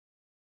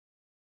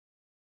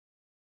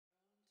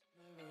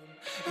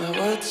My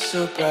world's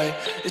so bright,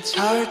 it's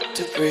hard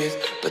to breathe,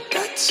 but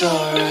that's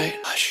alright.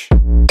 Hush.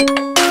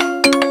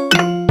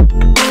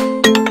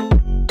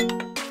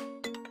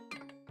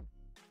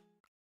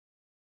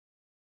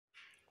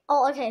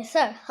 Oh, okay,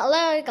 so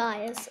hello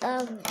guys.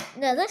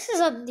 No, this is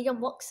the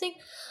unboxing.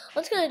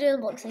 I'm just gonna do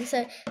an unboxing.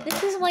 So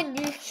this is my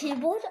new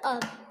keyboard.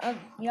 I'm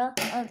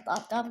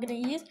gonna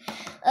use.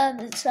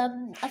 It's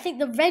I think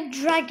the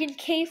Redragon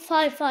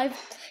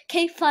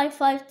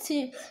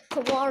K552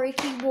 Kamara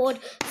keyboard.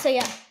 So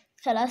yeah,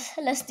 okay,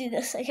 let's do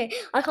this. Okay,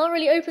 I can't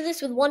really open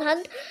this with one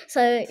hand.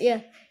 So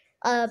yeah,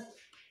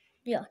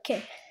 yeah,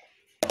 okay.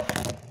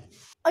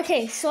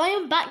 Okay, so I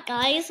am back,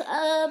 guys.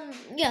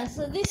 Yeah,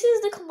 so this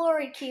is the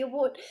Kamara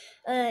keyboard.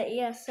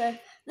 Yeah, so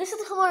this is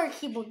the Kamara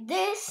keyboard.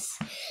 This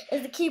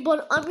is the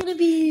keyboard I'm gonna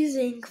be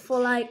using for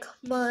like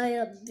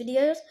my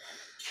videos.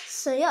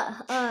 So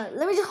yeah,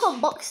 let me just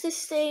unbox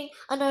this thing.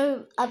 I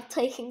know I'm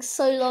taking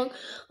so long,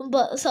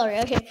 but sorry.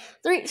 Okay,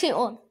 3, 2,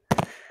 1.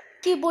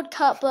 Keyboard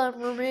cap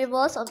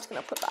remover, so I'm just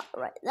gonna put that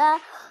right there.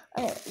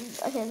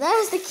 Okay,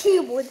 there's the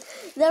keyboard.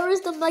 There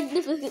is the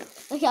magnificent.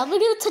 Okay, I'm not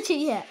gonna touch it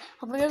yet.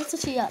 I'm not gonna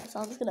touch it yet, so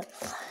I'm just gonna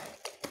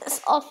get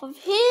this off of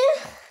here.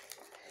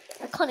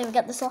 I can't even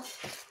get this off.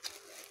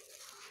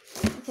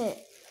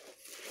 Okay,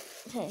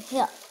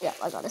 yeah,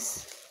 I got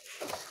this.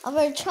 I'm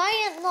gonna try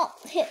and not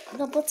hit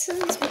the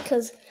buttons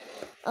because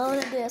I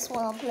wanna do this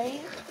while I'm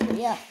playing. But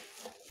yeah,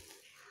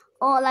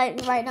 or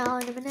like right now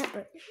in a minute.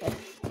 But yeah.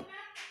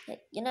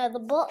 You know the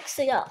box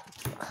they got.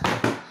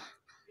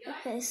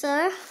 Okay,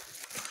 so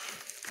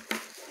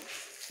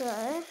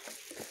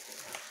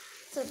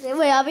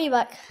wait, I'll be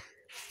back.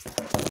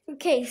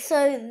 Okay,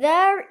 so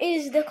there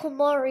is the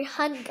Kamara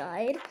hand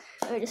guide.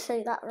 Let me just show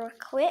you that real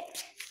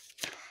quick.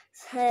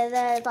 So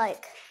there's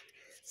like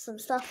some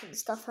stuff and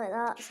stuff like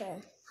that.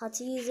 So how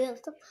to use it and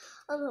stuff.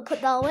 I'm gonna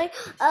put that away.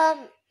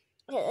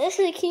 Yeah, this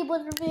is a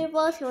keyboard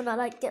remover. If you wanna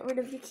like get rid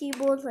of your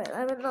keyboard, like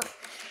I don't know,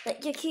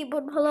 like your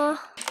keyboard puller.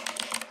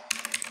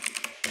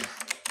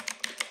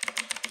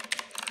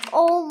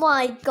 Oh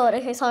my god,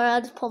 okay, sorry, I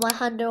just put my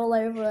hand all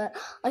over it.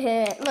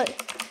 Okay, look.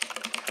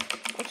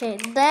 Okay,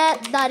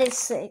 that is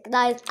sick.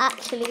 That is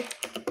actually...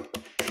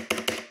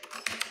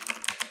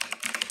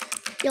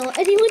 Yo,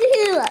 anyone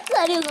hear that?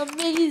 That is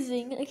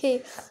amazing.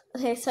 Okay,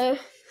 so...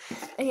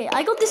 Okay,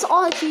 I got this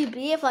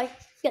RGB, if I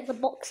get the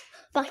box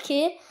back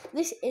here.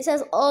 It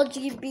says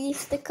RGB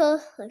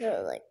sticker. Like,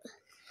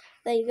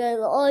 there you go,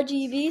 the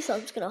RGB, so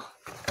I'm just gonna...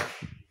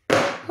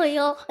 Oh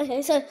yeah,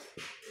 okay, so,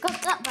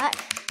 got that back.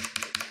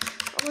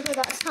 Oh my god,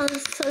 that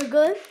sounds so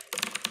good.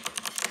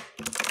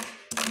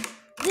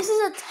 This is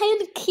a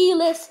 10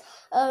 keyless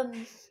what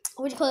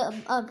do you call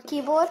it,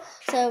 keyboard.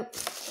 So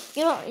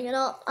you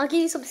know, I'll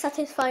give you some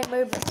satisfying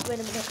moments. Wait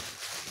a minute.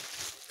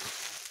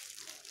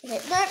 Okay,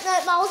 no,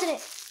 that wasn't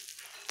it.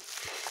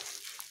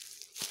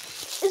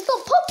 It's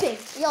not popping.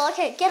 Yeah,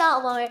 okay, get out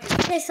of my way.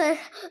 Okay, so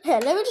here,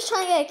 let me just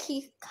try and get a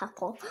key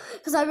cap on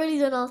because I really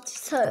don't know how to.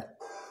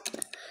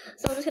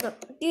 So I'm just gonna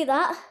do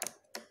that.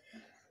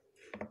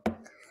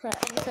 Right,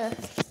 I'm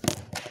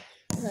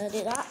gonna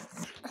do that.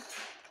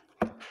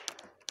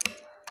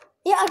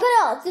 Yeah, I got it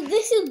out. So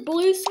this is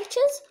blue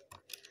switches.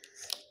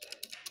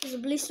 These are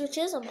blue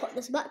switches. I'll put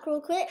this back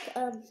real quick.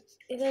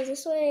 It goes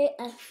this way.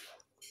 F.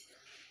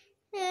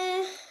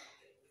 Yeah.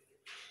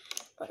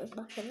 Put this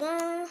back in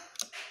there.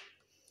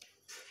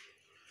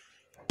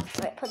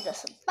 Right, put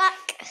this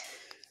back.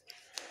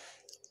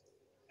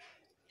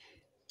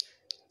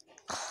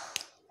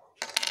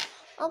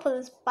 I'll put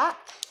this back.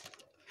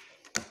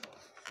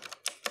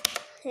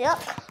 Yep.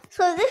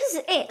 So this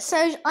is it.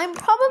 So I'm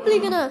probably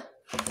gonna.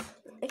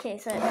 Okay,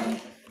 so.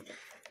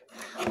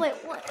 Wait,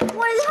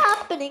 what is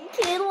happening,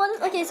 kid?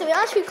 Okay, so it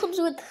actually comes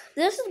with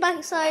this is the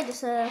back side,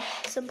 just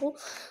simple.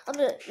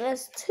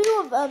 There's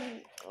 2 of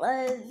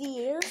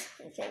these.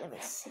 Okay, let me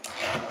see.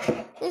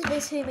 This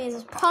basically means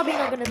it's probably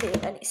not gonna be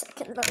any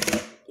second.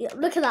 Yeah,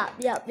 look at that.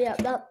 Yeah,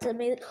 that's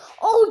amazing.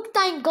 Oh,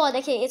 thank God.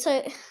 Okay, so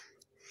it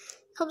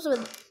comes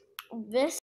with this.